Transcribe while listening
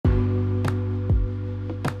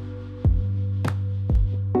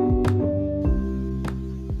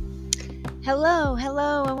Hello,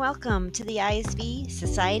 and welcome to the ISV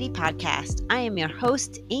Society Podcast. I am your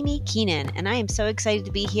host, Amy Keenan, and I am so excited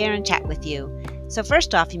to be here and chat with you. So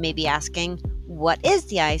first off, you may be asking, what is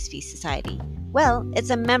the ISV Society? Well, it's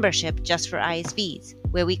a membership just for ISVs,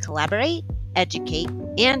 where we collaborate, educate,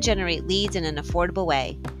 and generate leads in an affordable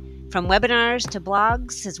way. From webinars to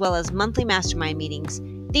blogs, as well as monthly mastermind meetings,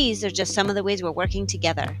 these are just some of the ways we're working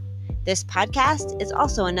together. This podcast is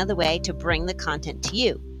also another way to bring the content to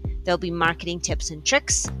you. There'll be marketing tips and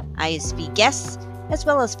tricks, ISV guests, as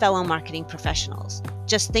well as fellow marketing professionals.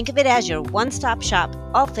 Just think of it as your one-stop shop,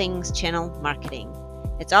 all things channel marketing.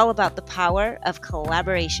 It's all about the power of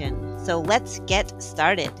collaboration. So let's get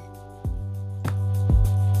started.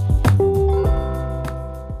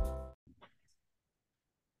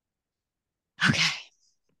 Okay.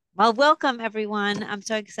 Well, welcome everyone. I'm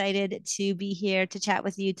so excited to be here to chat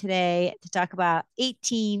with you today to talk about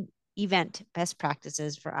 18 event best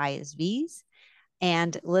practices for ISVs.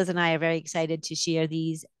 And Liz and I are very excited to share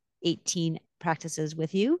these 18 practices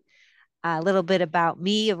with you. A little bit about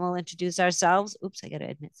me, and we'll introduce ourselves. Oops, I got to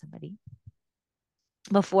admit somebody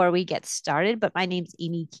before we get started. But my name's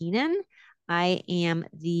Amy Keenan. I am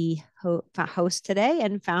the host today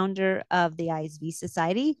and founder of the ISV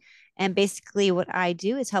Society. And basically, what I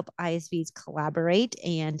do is help ISVs collaborate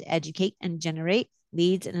and educate and generate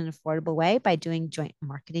leads in an affordable way by doing joint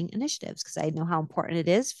marketing initiatives, because I know how important it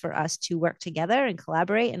is for us to work together and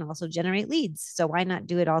collaborate and also generate leads. So why not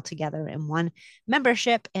do it all together in one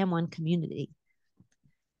membership and one community?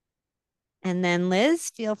 And then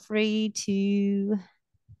Liz, feel free to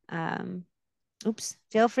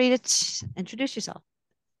introduce yourself.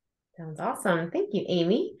 Sounds awesome. Thank you,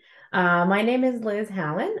 Amy. My name is Liz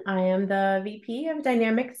Hallen. I am the VP of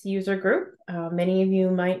Dynamics User Group. Many of you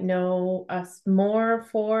might know us more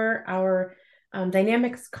for our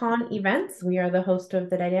Dynamics Con events. We are the host of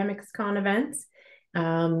the Dynamics Con events.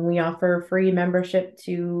 We offer free membership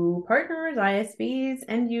to partners, ISVs,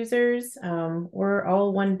 end users. We're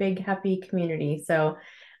all one big happy community. So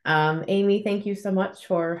Amy, thank you so much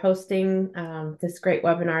for hosting this great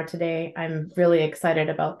webinar today. I'm really excited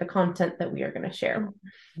about the content that we are going to share.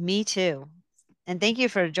 Me too. And thank you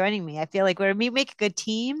for joining me. I feel like we make a good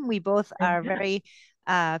team. We both are very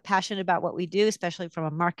passionate about what we do, especially from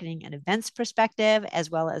a marketing and events perspective, as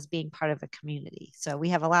well as being part of a community. So we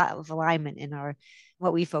have a lot of alignment in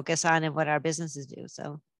what we focus on and what our businesses do.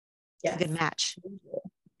 So it's a good match.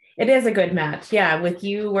 It is a good match. Yeah. With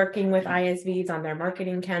you working with ISVs on their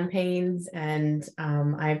marketing campaigns. And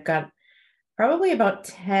I've got probably about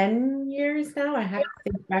 10 years now. I have to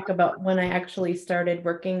think back about when I actually started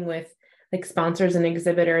working with like sponsors and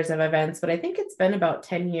exhibitors of events, but I think it's been about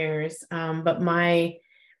 10 years. But my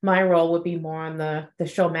role would be more on the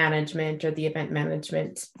show management or the event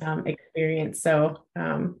management experience. So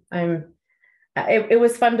it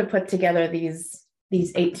was fun to put together these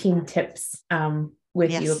 18 tips with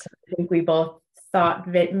you. I think we both thought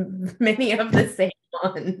many of the same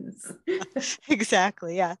ones.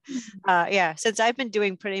 Exactly. Yeah. Yeah. Since I've been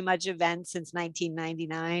doing pretty much events since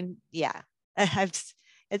 1999. Yeah.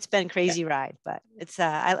 It's been a crazy ride, but it's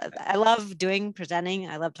I love presenting.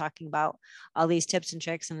 I love talking about all these tips and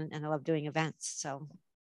tricks, and I love doing events. So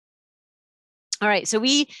all right, so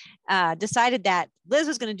we decided that Liz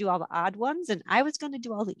was going to do all the odd ones and I was going to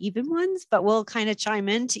do all the even ones, but we'll kind of chime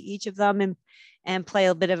into each of them and play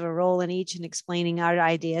a bit of a role in each and explaining our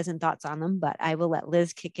ideas and thoughts on them. But I will let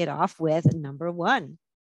Liz kick it off with number one.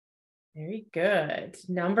 Very good.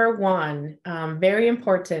 Number one, very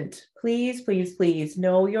important. Please, please, please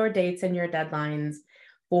know your dates and your deadlines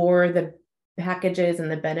for the packages and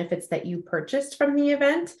the benefits that you purchased from the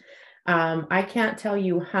event. I can't tell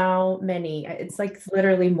you how many, it's like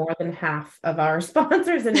literally more than half of our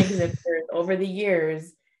sponsors and exhibitors over the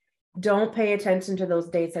years don't pay attention to those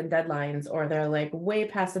dates and deadlines, or they're like way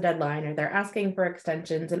past the deadline, or they're asking for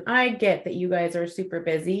extensions. And I get that you guys are super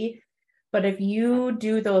busy, but if you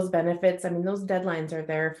do those benefits, I mean, those deadlines are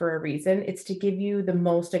there for a reason. It's to give you the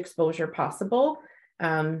most exposure possible.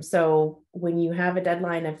 So when you have a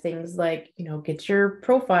deadline of things like, get your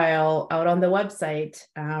profile out on the website,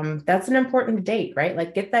 that's an important date, right?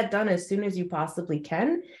 Like get that done as soon as you possibly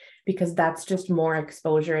can, because that's just more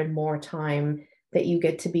exposure and more time that you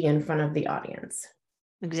get to be in front of the audience.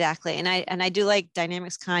 Exactly. And I do like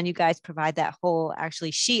Dynamics Con. You guys provide that whole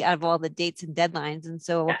actually sheet of all the dates and deadlines. And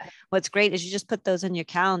so what's great is you just put those in your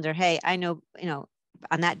calendar. Hey, I know,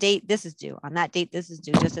 on that date, this is due. On that date, this is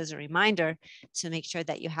due, just as a reminder to make sure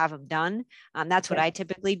that you have them done. That's what I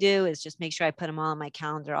typically do, is just make sure I put them all on my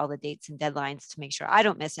calendar, all the dates and deadlines, to make sure I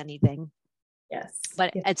don't miss anything. Yes.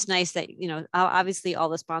 But Yeah. it's nice that, obviously all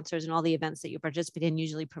the sponsors and all the events that you participate in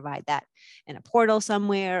usually provide that in a portal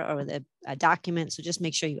somewhere or with a document. So just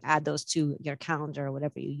make sure you add those to your calendar or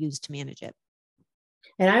whatever you use to manage it.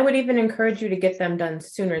 And I would even encourage you to get them done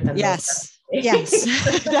sooner than those. Yes. Yes,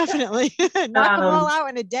 definitely. Knock them all out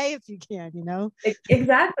in a day if you can.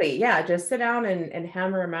 Exactly. Yeah. Just sit down and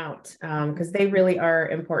hammer them out because they really are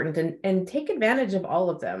important, and take advantage of all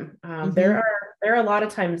of them. There are a lot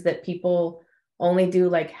of times that people only do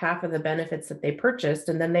like half of the benefits that they purchased,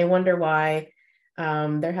 and then they wonder why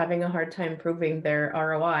they're having a hard time proving their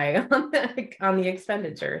ROI on the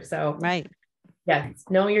expenditure. So right. yes,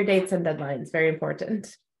 know your dates and deadlines. Very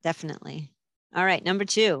important. Definitely. All right. Number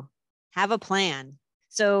 2, have a plan.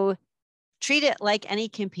 So treat it like any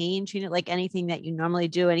campaign, treat it like anything that you normally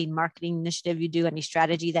do, any marketing initiative you do, any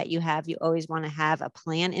strategy that you have. You always want to have a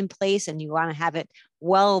plan in place, and you want to have it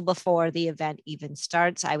well before the event even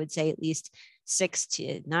starts. I would say at least 6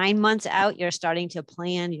 to 9 months out, you're starting to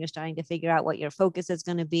plan, you're starting to figure out what your focus is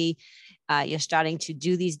going to be. You're starting to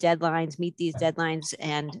do these deadlines, meet these deadlines,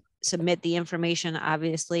 and submit the information,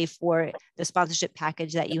 obviously, for the sponsorship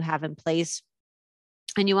package that you have in place.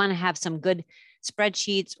 And you want to have some good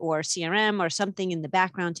spreadsheets or CRM or something in the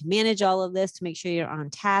background to manage all of this, to make sure you're on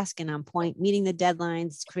task and on point, meeting the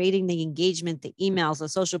deadlines, creating the engagement, the emails, the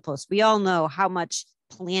social posts. We all know how much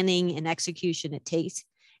planning and execution it takes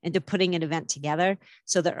into putting an event together.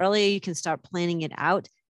 So the earlier you can start planning it out,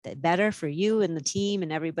 the better for you and the team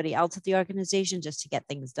and everybody else at the organization, just to get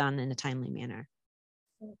things done in a timely manner.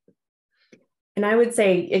 And I would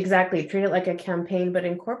say exactly, treat it like a campaign, but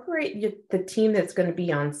incorporate the team that's going to be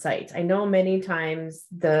on site. I know many times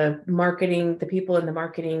the people in the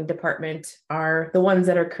marketing department are the ones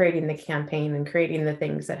that are creating the campaign and creating the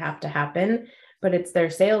things that have to happen, but it's their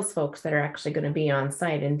sales folks that are actually going to be on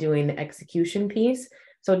site and doing the execution piece.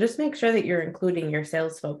 So just make sure that you're including your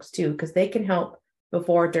sales folks too, because they can help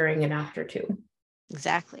before, during, and after too.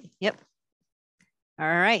 Exactly. Yep. All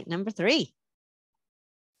right. Number 3.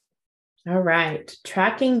 All right.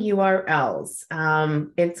 Tracking URLs.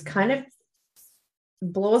 It's kind of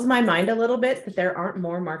blows my mind a little bit that there aren't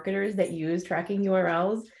more marketers that use tracking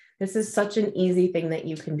URLs. This is such an easy thing that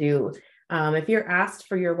you can do. If you're asked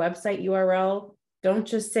for your website URL, don't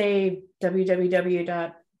just say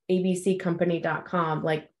www.abccompany.com.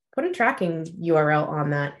 Like, put a tracking URL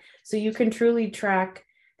on that so you can truly track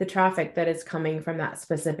the traffic that is coming from that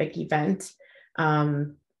specific event.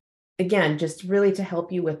 Again, just really to help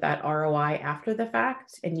you with that ROI after the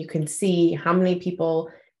fact, and you can see how many people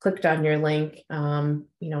clicked on your link.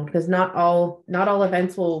 Because not all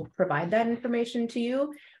events will provide that information to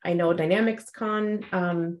you. I know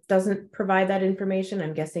DynamicsCon doesn't provide that information.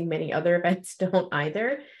 I'm guessing many other events don't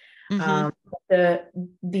either.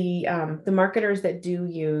 The marketers that do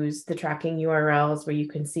use the tracking URLs, where you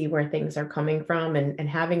can see where things are coming from, and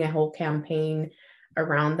having a whole campaign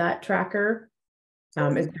around that tracker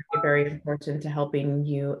is very, very important to helping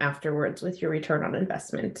you afterwards with your return on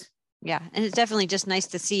investment. Yeah. And it's definitely just nice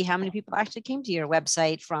to see how many people actually came to your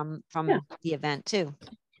website from the event too.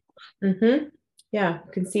 Mm-hmm. Yeah.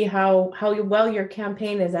 You can see how well your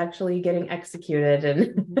campaign is actually getting executed.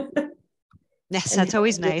 And yes, that's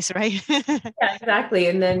always nice, right? Yeah, exactly.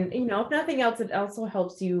 And then, if nothing else, it also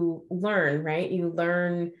helps you learn, right? You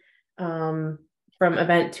learn from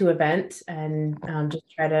event to event, and just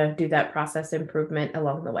try to do that process improvement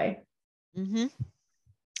along the way.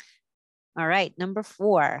 All right. Number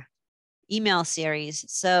 4, email series.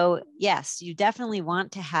 So yes, you definitely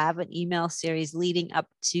want to have an email series leading up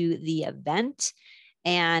to the event,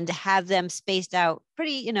 and have them spaced out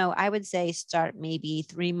pretty, I would say start maybe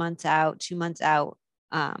 3 months out, 2 months out,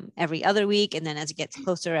 every other week. And then as it gets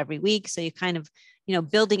closer, every week. So you kind of,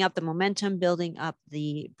 building up the momentum, building up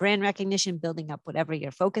the brand recognition, building up whatever you're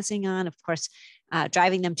focusing on. Of course,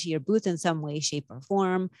 driving them to your booth in some way, shape, or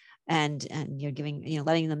form. And you're giving,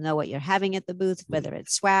 letting them know what you're having at the booth, whether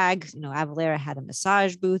it's swag. Avalera had a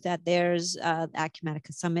massage booth at theirs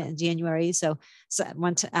Acumatica Summit in January. So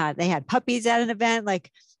once they had puppies at an event, like,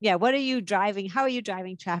 yeah, what are you driving? How are you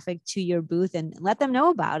driving traffic to your booth? And let them know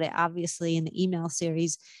about it, obviously, in the email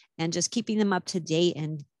series, and just keeping them up to date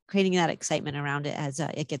and creating that excitement around it as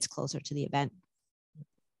it gets closer to the event.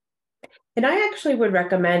 And I actually would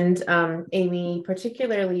recommend, Amy,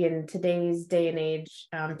 particularly in today's day and age,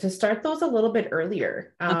 to start those a little bit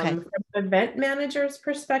earlier. From an event manager's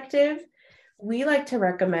perspective, we like to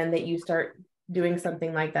recommend that you start doing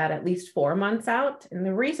something like that at least 4 months out. And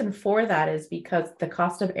the reason for that is because the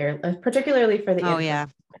cost of particularly for the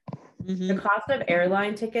the cost of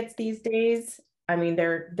airline tickets these days I mean,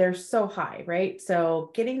 they're so high, right?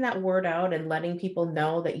 So getting that word out and letting people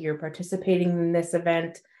know that you're participating in this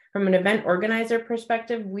event from an event organizer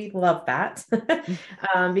perspective, we love that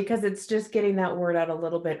because it's just getting that word out a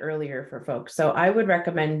little bit earlier for folks. So I would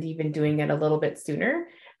recommend even doing it a little bit sooner.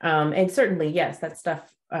 And certainly, yes, that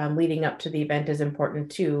stuff leading up to the event is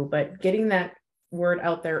important too, but getting that word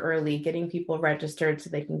out there early, getting people registered so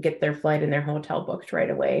they can get their flight and their hotel booked right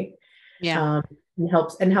away. Yeah.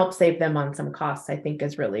 And help save them on some costs, I think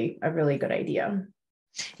is really a really good idea.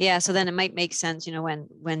 Yeah, so then it might make sense,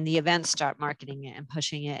 when the events start marketing it and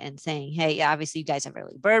pushing it and saying, hey, yeah, obviously you guys have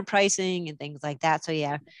early bird pricing and things like that. So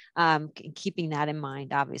yeah, keeping that in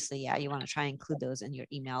mind, obviously, yeah, you want to try and include those in your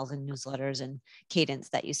emails and newsletters and cadence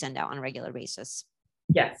that you send out on a regular basis.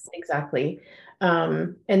 Yes, exactly.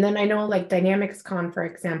 And then I know like Dynamics Con, for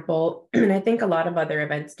example, and I think a lot of other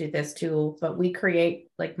events do this too, but we create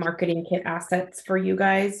like marketing kit assets for you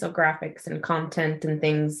guys. So graphics and content and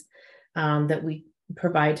things that we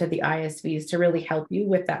provide to the ISVs to really help you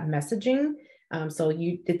with that messaging. So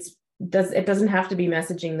it doesn't have to be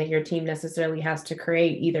messaging that your team necessarily has to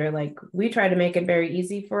create either. Like we try to make it very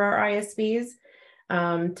easy for our ISVs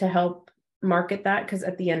to help market that, because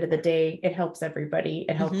at the end of the day, it helps everybody.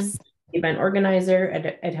 It helps the event organizer, and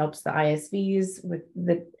it helps the ISVs with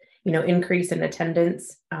the increase in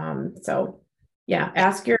attendance. So yeah,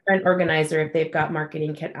 ask your event organizer if they've got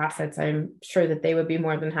marketing kit assets. I'm sure that they would be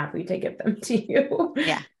more than happy to give them to you.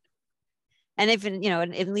 Yeah. And even,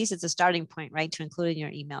 at least it's a starting point, right? To include in your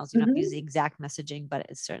emails. You don't have to use the exact messaging, but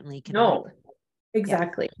it certainly can help. No,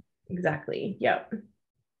 exactly. Yeah. Exactly. Yep.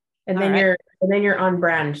 And All then right. you're on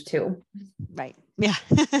brand too. Right. Yeah.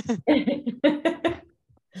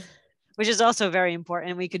 Which is also very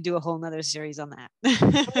important. We could do a whole nother series on that.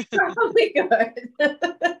 Probably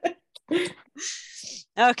good.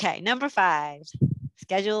 Okay. Number 5,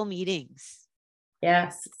 schedule meetings.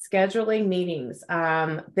 Yes, scheduling meetings.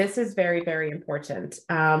 This is very, very important,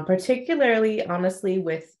 particularly honestly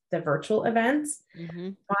with the virtual events.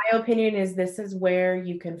 My opinion is this is where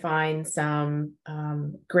you can find some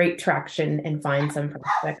great traction and find some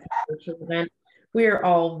prospects for virtual event. We are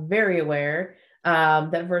all very aware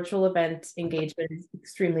that virtual event engagement is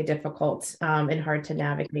extremely difficult and hard to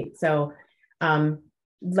navigate. So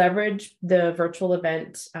leverage the virtual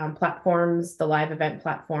event platforms, the live event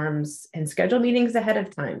platforms, and schedule meetings ahead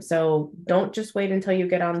of time. So don't just wait until you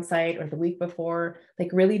get on site or the week before.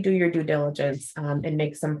 Like really do your due diligence and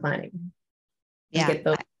make some planning. Yeah. And get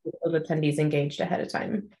those attendees engaged ahead of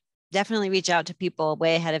time. Definitely reach out to people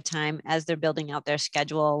way ahead of time as they're building out their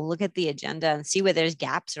schedule. Look at the agenda and see where there's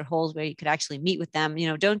gaps or holes where you could actually meet with them.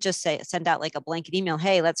 Don't just send out like a blanket email,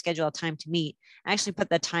 hey, let's schedule a time to meet. Actually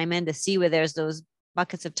put the time in to see where there's those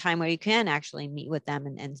buckets of time where you can actually meet with them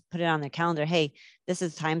and put it on their calendar. Hey, this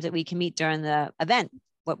is times that we can meet during the event.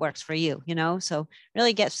 What works for you, So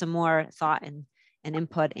really get some more thought and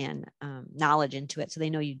input and knowledge into it, so they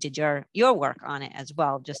know you did your work on it as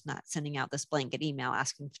well, just not sending out this blanket email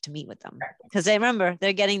asking to meet with them, because they remember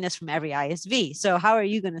they're getting this from every ISV. So how are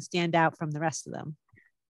you going to stand out from the rest of them?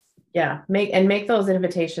 Yeah, make those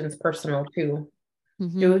invitations personal too.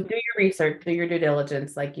 Do your research, do your due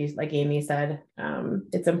diligence, like Amy said.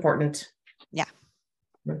 It's important. Yeah,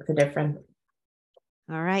 makes a difference.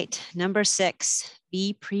 All right, number 6,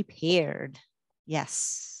 be prepared.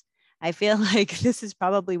 Yes, I feel like this is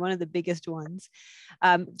probably one of the biggest ones.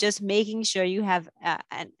 Just making sure you have,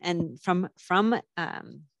 and from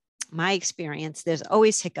my experience, there's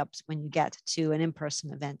always hiccups when you get to an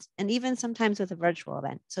in-person event, and even sometimes with a virtual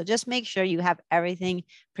event. So just make sure you have everything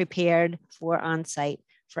prepared for on-site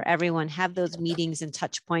for everyone. Have those meetings and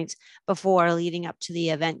touch points before leading up to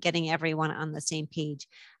the event, getting everyone on the same page.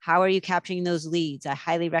 How are you capturing those leads? I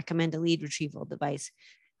highly recommend a lead retrieval device.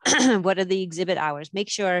 What are the exhibit hours? Make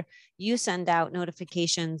sure you send out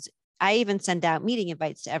notifications. I even send out meeting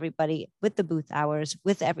invites to everybody with the booth hours,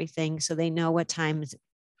 with everything, so they know what times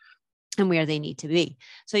and where they need to be.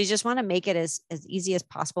 So you just want to make it as easy as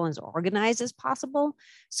possible and as organized as possible.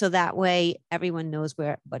 So that way everyone knows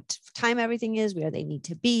what time everything is, where they need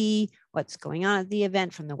to be, what's going on at the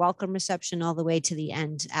event, from the welcome reception all the way to the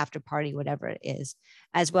end after party, whatever it is,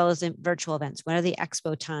 as well as in virtual events. When are the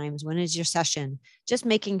expo times? When is your session? Just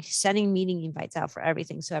sending meeting invites out for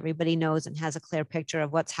everything, so everybody knows and has a clear picture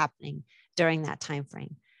of what's happening during that time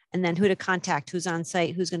frame. And then who to contact, who's on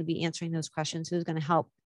site, who's going to be answering those questions, who's going to help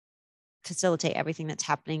facilitate everything that's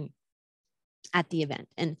happening at the event.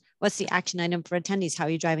 And what's the action item for attendees? How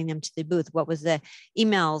are you driving them to the booth? What was the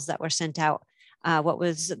emails that were sent out? What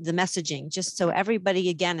was the messaging? Just so everybody,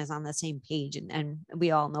 again, is on the same page, and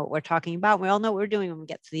we all know what we're talking about. We all know what we're doing when we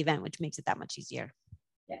get to the event, which makes it that much easier.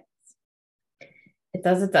 Yes. It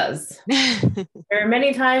does. It does. There are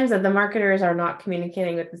many times that the marketers are not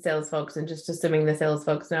communicating with the sales folks and just assuming the sales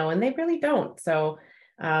folks know, and they really don't. So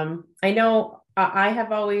I know I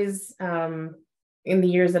have always, in the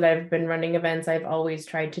years that I've been running events, I've always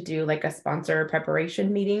tried to do like a sponsor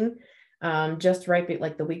preparation meeting, just right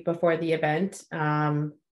like the week before the event.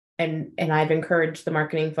 And I've encouraged the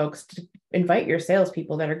marketing folks to invite your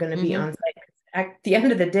salespeople that are going to be Mm-hmm. on site. At the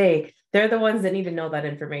end of the day, they're the ones that need to know that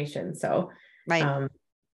information. So Right. um,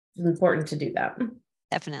 it's important to do that.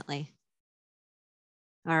 Definitely.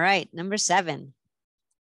 All right. Number 7.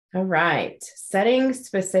 All right. Setting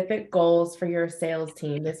specific goals for your sales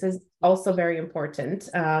team. This is also very important.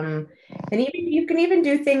 And even you can even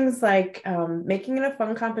do things like making it a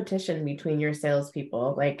fun competition between your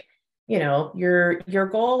salespeople. Like, your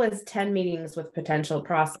goal is 10 meetings with potential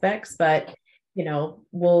prospects, but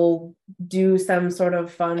we'll do some sort of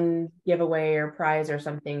fun giveaway or prize or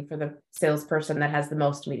something for the salesperson that has the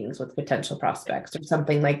most meetings with potential prospects or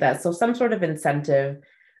something like that. So some sort of incentive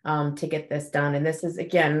to get this done. And this is,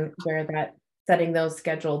 again, where that setting those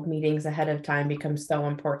scheduled meetings ahead of time becomes so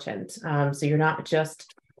important. So you're not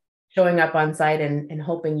just showing up on site and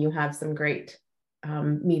hoping you have some great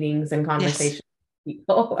meetings and Yes. conversations with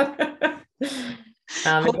people.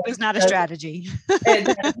 Hope is not a That's strategy.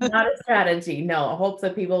 not a strategy. No, I hope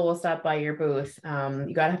that people will stop by your booth.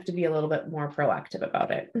 You got to have to be a little bit more proactive about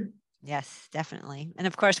it. Yes, definitely. And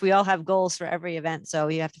of course, we all have goals for every event. So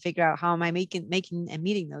you have to figure out how am I making and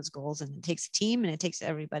meeting those goals. And it takes a team and it takes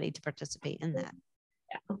everybody to participate in that.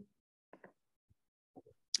 Yeah.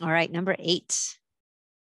 All right. Number 8,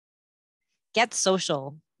 get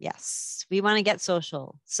social. Yes, we want to get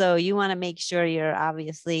social. So you want to make sure you're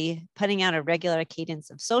obviously putting out a regular cadence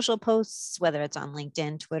of social posts, whether it's on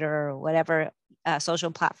LinkedIn, Twitter, or whatever social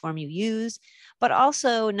platform you use, but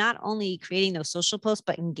also not only creating those social posts,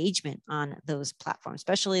 but engagement on those platforms,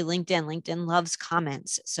 especially LinkedIn. LinkedIn loves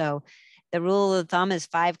comments. So the rule of thumb is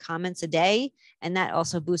 5 comments a day, and that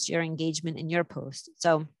also boosts your engagement in your post.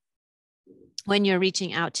 So when you're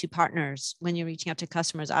reaching out to partners, when you're reaching out to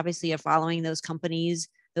customers, obviously you're following those companies,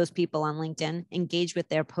 those people on LinkedIn, engage with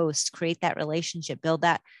their posts, create that relationship, build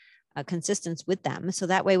that consistency with them. So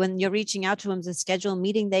that way, when you're reaching out to them to schedule a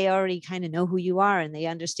meeting, they already kind of know who you are and they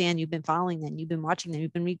understand you've been following them, you've been watching them,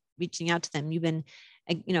 you've been reaching out to them, you've been,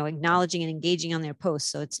 acknowledging and engaging on their posts.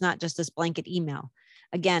 So it's not just this blanket email.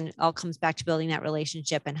 Again, it all comes back to building that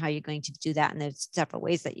relationship and how you're going to do that. And there's several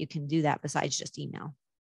ways that you can do that besides just email.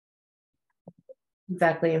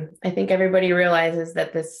 Exactly. I think everybody realizes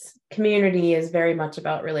that this community is very much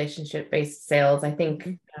about relationship-based sales. I think,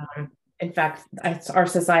 Mm-hmm. in fact, our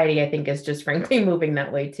society, I think, is just frankly moving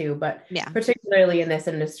that way too. But Yeah. particularly in this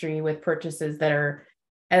industry with purchases that are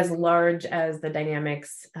as large as the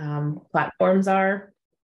Dynamics platforms are,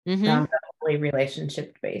 Mm-hmm. definitely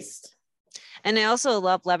relationship-based. And I also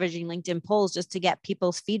love leveraging LinkedIn polls just to get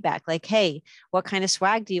people's feedback. Like, hey, what kind of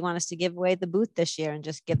swag do you want us to give away at the booth this year? And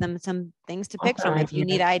just give them some things to pick Awesome from. If you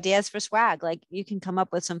need idea. ideas for swag, like you can come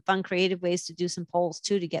up with some fun, creative ways to do some polls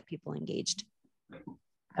too to get people engaged.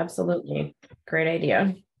 Absolutely. Great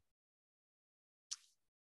idea.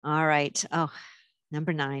 All right. Oh,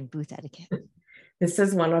 number 9, booth etiquette. This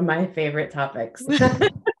is one of my favorite topics.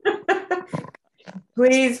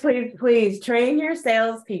 Please, please, please train your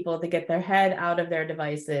salespeople to get their head out of their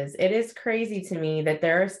devices. It is crazy to me that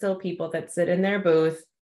there are still people that sit in their booth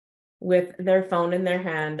with their phone in their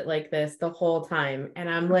hand like this the whole time. And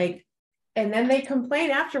I'm like, and then they complain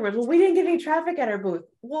afterwards, well, we didn't get any traffic at our booth.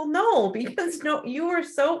 Well, no, because no, you were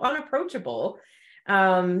so unapproachable.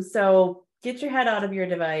 So get your head out of your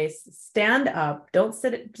device, stand up, don't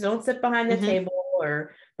sit behind the Mm-hmm. table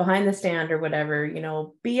or behind the stand or whatever,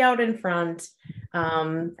 be out in front.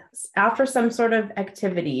 After some sort of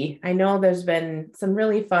activity. I know there's been some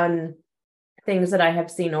really fun things that I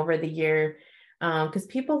have seen over the year because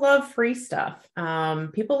people love free stuff.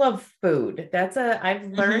 People love food. I've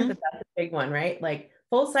learned Mm-hmm. that that's a big one, right? Like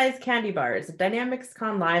full-size candy bars. Dynamics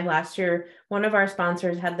Con Live last year, one of our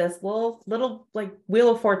sponsors had this little like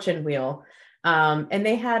Wheel of Fortune wheel. And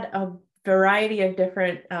they had a variety of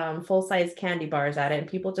different full-size candy bars at it. And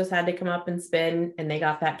people just had to come up and spin and they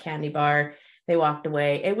got that candy bar. They walked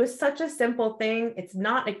away. It was such a simple thing.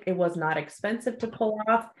 It was not expensive to pull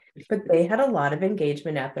off, but they had a lot of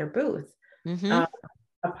engagement at their booth. Mm-hmm. Um,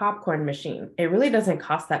 a popcorn machine. It really doesn't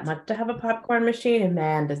cost that much to have a popcorn machine. And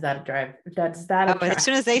man, does that Oh, as attract?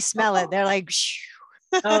 soon as they smell it, they're like,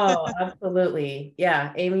 Oh, absolutely.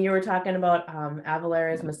 Yeah. Amy, you were talking about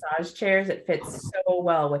Avalara's massage chairs. It fits so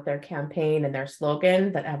well with their campaign and their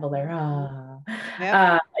slogan that Avalara.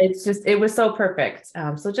 yep. It was so perfect.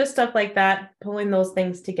 So just stuff like that, pulling those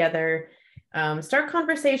things together. Start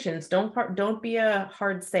conversations. Don't be a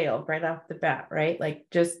hard sale right off the bat, right? Like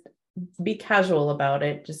just be casual about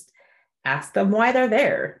it. Just ask them why they're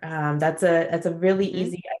there. That's a really Mhm.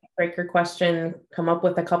 easy icebreaker question. Come up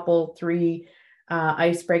with a couple, three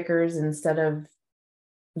icebreakers instead of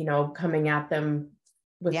coming at them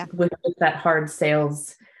Yeah. with that hard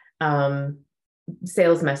um,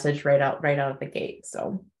 sales message right out of the gate.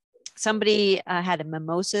 So, Somebody had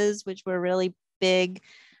mimosas, which were really big.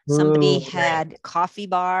 Somebody ooh, right, had coffee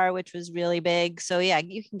bar, which was really big. So yeah,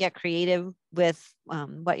 you can get creative with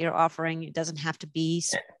what you're offering. It doesn't have to be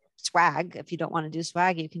swag. If you don't want to do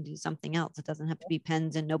swag, you can do something else. It doesn't have to be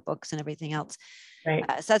pens and notebooks and everything else. right.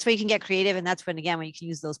 So that's where you can get creative, and that's when again when you can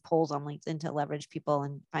use those polls on LinkedIn to leverage people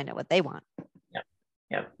and find out what they want. Yep,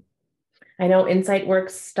 yep. I know Insight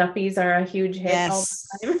Works stuffies are a huge hit all Yes,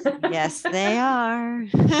 the yes, time. they are.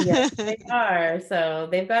 Yes, they are. So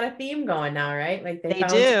they've got a theme going now, right? Like they They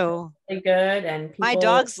found something do. really good and My people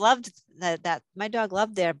dogs loved that. My dog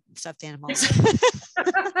loved their stuffed animals.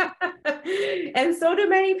 and so do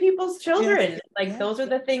many people's Yes. children. Like Yeah. those are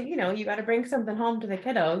the things, you got to bring something home to the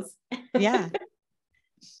kiddos. Yeah.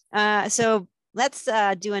 So let's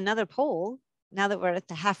do another poll now that we're at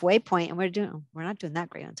the halfway point, and we're not doing that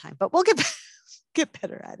great on time, but we'll get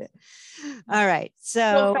better at it. All right. Go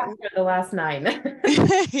So faster the last nine.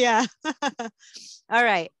 yeah. All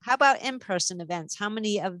right. How about in-person events? How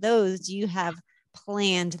many of those do you have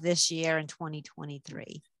planned this year in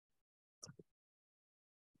 2023?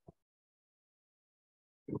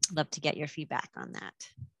 Love to get your feedback on that.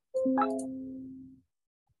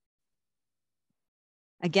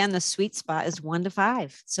 Again, the sweet spot is 1 to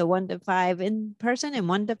 5. So 1 to 5 in person and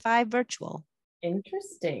 1 to 5 virtual.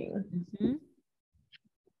 Interesting. Mm-hmm.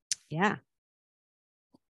 Yeah.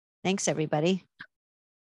 Thanks, everybody.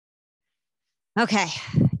 Okay.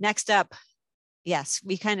 Next up. Yes,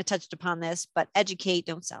 we kind of touched upon this, but educate,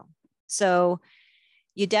 don't sell. So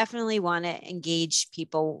you definitely want to engage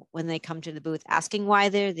people when they come to the booth, asking why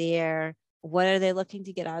they're there. What are they looking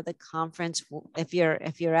to get out of the conference? If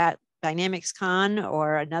you're at Dynamics Con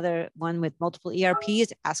or another one with multiple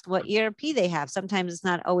ERPs, ask what ERP they have. Sometimes it's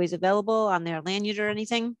not always available on their lanyard or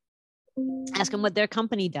anything. Ask them what their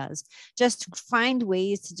company does. Just find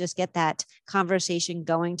ways to just get that conversation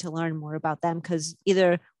going to learn more about them, because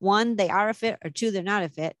either one, they are a fit, or two, they're not a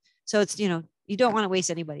fit. So it's, you don't want to waste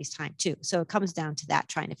anybody's time too. So it comes down to that,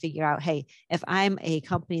 trying to figure out, hey, if I'm a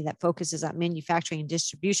company that focuses on manufacturing and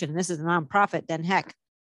distribution, and this is a nonprofit, then heck,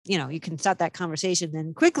 you can start that conversation,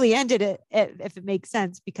 then quickly end it if it makes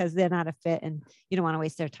sense, because they're not a fit and you don't want to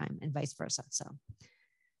waste their time, and vice versa. So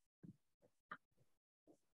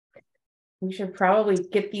We should probably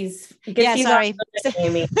get yeah, these on sorry.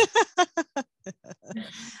 Amy.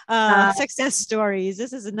 Success stories.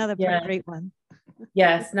 This is another pretty Yeah. great one.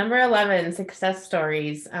 Yes, number 11, success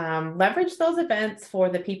stories. Leverage those events for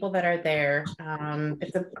the people that are there.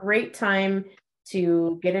 It's a great time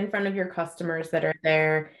to get in front of your customers that are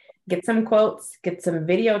there, get some quotes, get some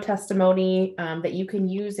video testimony that you can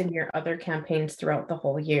use in your other campaigns throughout the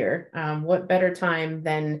whole year. What better time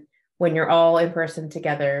than when you're all in person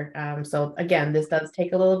together? So again, this does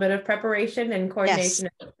take a little bit of preparation and Yes. coordination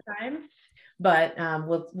at the time, but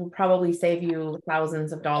we'll probably save you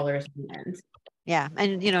thousands of dollars in the end. Yeah.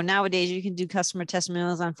 And, nowadays you can do customer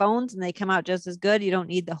testimonials on phones and they come out just as good. You don't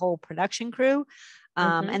need the whole production crew.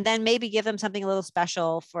 And then maybe give them something a little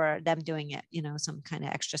special for them doing it, some kind of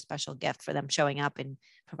extra special gift for them showing up and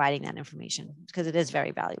providing that information, because it is very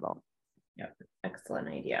valuable. Yep. Excellent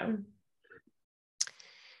idea.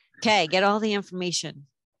 Okay. Get all the information.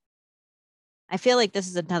 I feel like this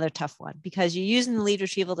is another tough one, because you're using the lead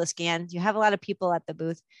retrieval to scan. You have a lot of people at the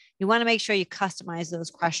booth. You want to make sure you customize those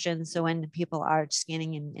questions. So when people are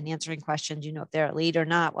scanning and answering questions, if they're a lead or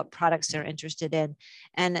not, what products they're interested in.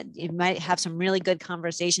 And you might have some really good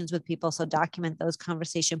conversations with people. So document those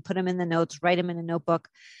conversations, put them in the notes, write them in a notebook,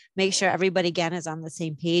 make sure everybody again is on the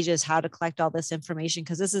same page as how to collect all this information,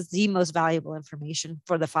 because this is the most valuable information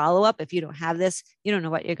for the follow-up. If you don't have this, you don't know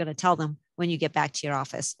what you're going to tell them when you get back to your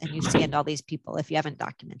office and you've scanned all these people, if you haven't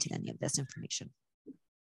documented any of this information.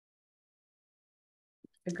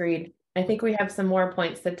 Agreed. I think we have some more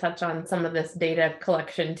points to touch on some of this data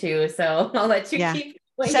collection too. So I'll let you keep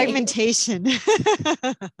swinging. Segmentation.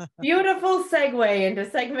 Beautiful segue into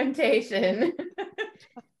segmentation.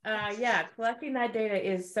 Yeah, collecting that data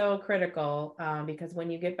is so critical because when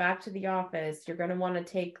you get back to the office, you're going to want to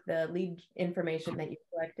take the lead information that you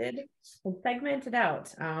collected and segment it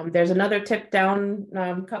out. There's another tip down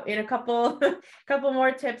in a couple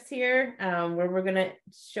more tips here where we're going to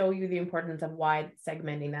show you the importance of why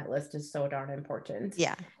segmenting that list is so darn important.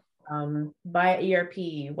 Yeah. by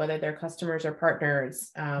ERP, whether they're customers or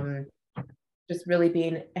partners, just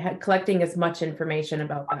really collecting as much information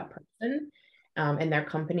about that person and their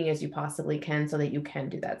company as you possibly can so that you can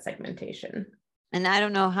do that segmentation. And I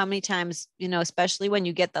don't know how many times, especially when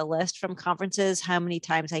you get the list from conferences, how many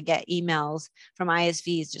times I get emails from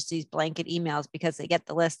ISVs, just these blanket emails, because they get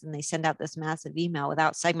the list and they send out this massive email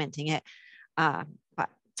without segmenting it. But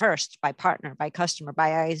first, by partner, by customer, by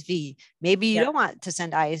ISV. Maybe you don't want to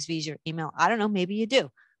send ISVs your email. I don't know. Maybe you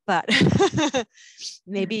do, but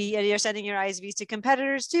maybe you're sending your ISVs to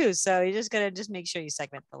competitors too. So you just got to make sure you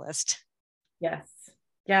segment the list. Yes.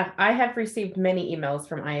 Yeah, I have received many emails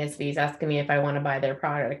from ISVs asking me if I want to buy their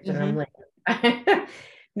product, and I'm like,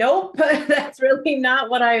 nope, that's really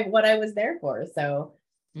not what I was there for. So,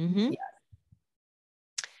 yeah.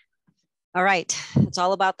 All right, it's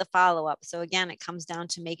all about the follow-up. So again, it comes down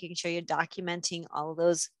to making sure you're documenting all of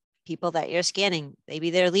those people that you're scanning,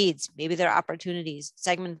 maybe their leads, maybe their opportunities,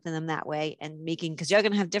 segmenting them that way, and because you're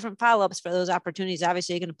going to have different follow-ups for those opportunities.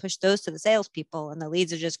 Obviously, you're going to push those to the salespeople, and the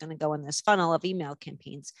leads are just going to go in this funnel of email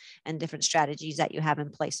campaigns and different strategies that you have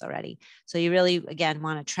in place already. So you really, again,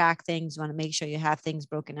 want to track things, want to make sure you have things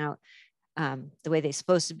broken out the way they're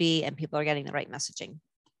supposed to be, and people are getting the right messaging.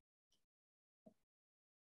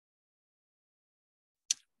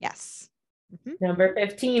 Yes. Number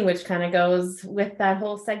 15, which kind of goes with that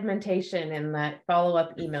whole segmentation and that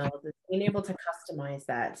follow-up emails, is being able to customize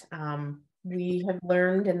that. We have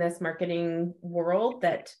learned in this marketing world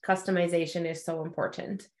that customization is so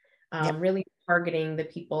important. Really targeting the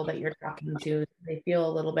people that you're talking to, so they feel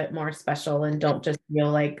a little bit more special and don't just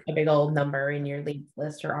feel like a big old number in your leads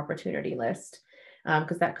list or opportunity list.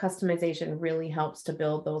 Because that customization really helps to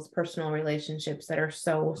build those personal relationships that are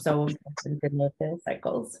so important in those sales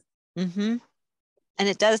cycles. And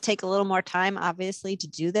it does take a little more time, obviously, to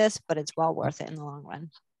do this, but it's well worth it in the long run.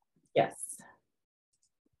 Yes.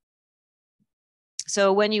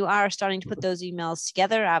 So when you are starting to put those emails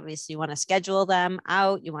together, obviously you want to schedule them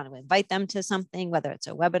out. You want to invite them to something, whether it's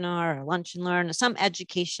a webinar or lunch and learn or some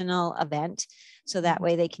educational event. So that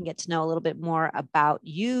way they can get to know a little bit more about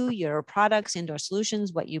you, your products, indoor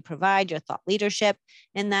solutions, what you provide, your thought leadership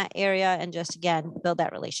in that area, and just, again, build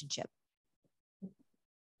that relationship.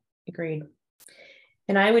 Agreed.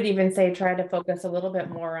 And I would even say try to focus a little bit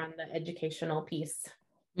more on the educational piece.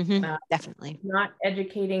 Definitely. Not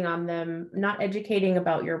educating on them, not educating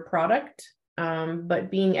about your product, but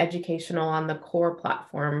being educational on the core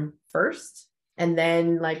platform first, and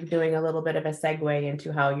then like doing a little bit of a segue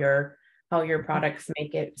into how your products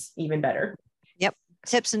make it even better. Yep.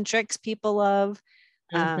 Tips and tricks people love,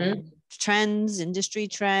 trends, industry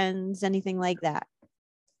trends, anything like that.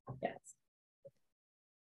 Yes.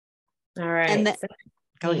 All right. And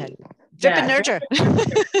go ahead. Drip and nurture.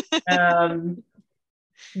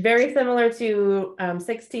 Very similar to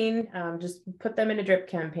 16, just put them in a drip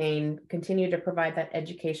campaign, continue to provide that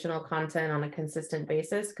educational content on a consistent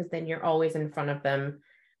basis, because then you're always in front of them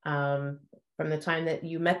from the time that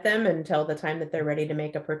you met them until the time that they're ready to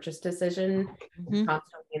make a purchase decision,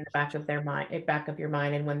 constantly in the back of your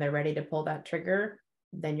mind. And when they're ready to pull that trigger,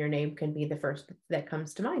 then your name can be the first that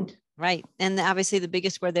comes to mind. Right. And obviously the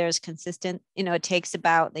biggest word there is consistent. It takes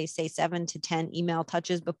about, they say 7 to 10 email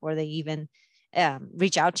touches before they even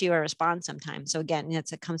reach out to you or respond sometimes. So again, it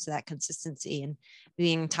comes to that consistency and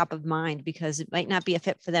being top of mind, because it might not be a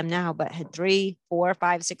fit for them now, but 3, 4,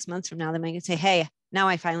 5, 6 months from now, they might say, hey, now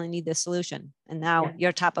I finally need this solution. And now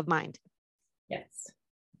you're top of mind. Yes.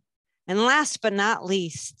 And last but not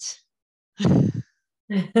least, I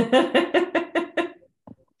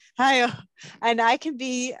can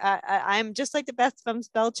be, I'm just like the best from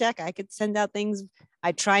spell check. I could send out things.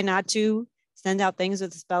 I try not to send out things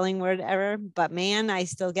with a spelling word error, but man, I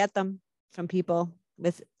still get them from people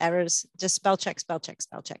with errors. Just spell check.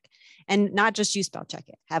 And not just you spell check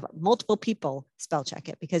it. Have multiple people spell check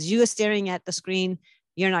it, because you are staring at the screen,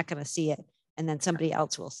 you're not going to see it. And then somebody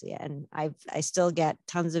else will see it. And I still get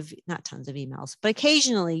not tons of emails, but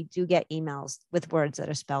occasionally do get emails with words that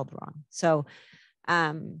are spelled wrong. So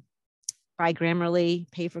buy Grammarly,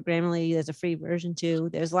 pay for Grammarly. There's a free version too.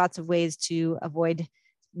 There's lots of ways to avoid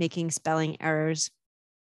making spelling errors,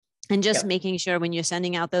 and just making sure when you're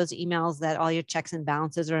sending out those emails that all your checks and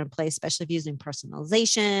balances are in place, especially if using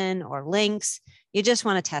personalization or links. You just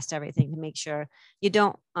want to test everything to make sure you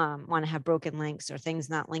don't want to have broken links or things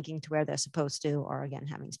not linking to where they're supposed to, or again,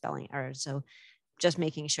 having spelling errors. So just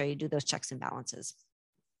making sure you do those checks and balances.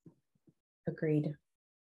 Agreed.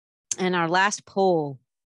 And our last poll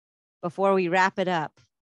before we wrap it up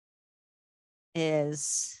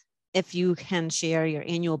is if you can share your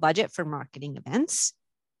annual budget for marketing events,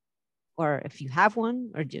 or if you have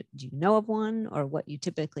one, or do you know of one, or what you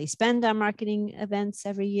typically spend on marketing events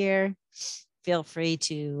every year, feel free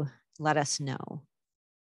to let us know.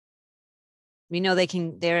 We know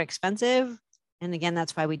they're expensive. And again,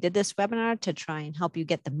 that's why we did this webinar, to try and help you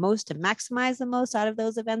get the most, to maximize the most out of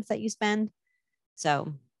those events that you spend.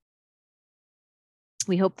 So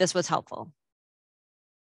we hope this was helpful.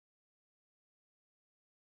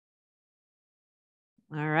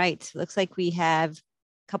 All right, looks like we have a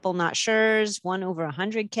couple not sures, one over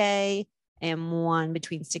 100K and one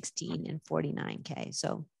between 16 and 49K.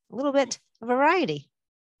 So a little bit of variety.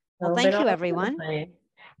 Well, thank you, everyone.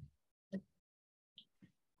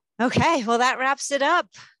 Okay, well, that wraps it up.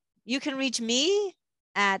 You can reach me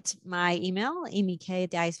at my email,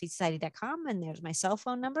 amyk@isvsociety.com, and there's my cell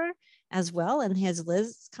phone number as well, and here's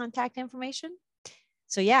Liz's contact information.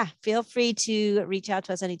 So yeah, feel free to reach out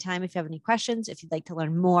to us anytime if you have any questions, if you'd like to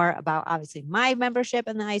learn more about obviously my membership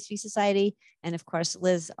in the ISV Society. And of course,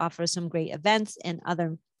 Liz offers some great events and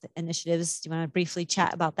other initiatives. Do you want to briefly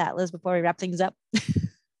chat about that, Liz, before we wrap things up?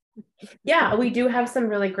 Yeah, we do have some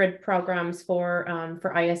really good programs for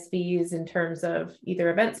ISVs in terms of either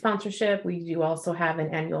event sponsorship. We do also have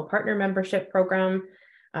an annual partner membership program.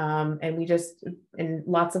 And we just, in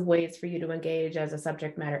lots of ways for you to engage as a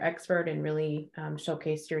subject matter expert and really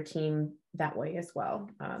showcase your team that way as well.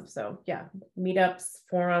 So yeah, meetups,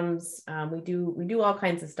 forums, we do all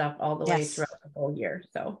kinds of stuff all the way throughout the whole year.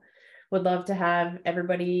 So would love to have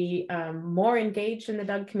everybody more engaged in the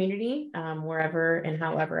Doug community, wherever and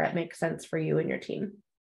however it makes sense for you and your team.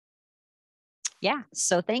 Yeah.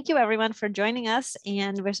 So thank you everyone for joining us.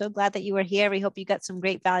 And we're so glad that you were here. We hope you got some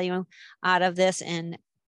great value out of this, and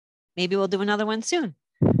maybe we'll do another one soon.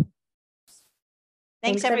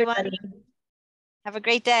 Thanks everyone. Everybody. Have a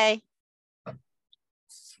great day.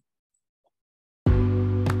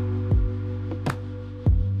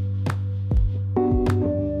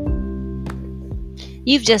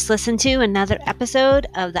 You've just listened to another episode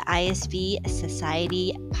of the ISV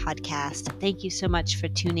Society podcast. Thank you so much for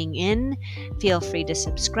tuning in. Feel free to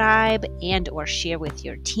subscribe and or share with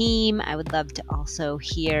your team. I would love to also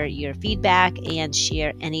hear your feedback and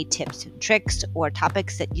share any tips and tricks or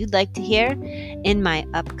topics that you'd like to hear in my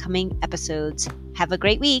upcoming episodes. Have a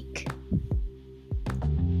great week.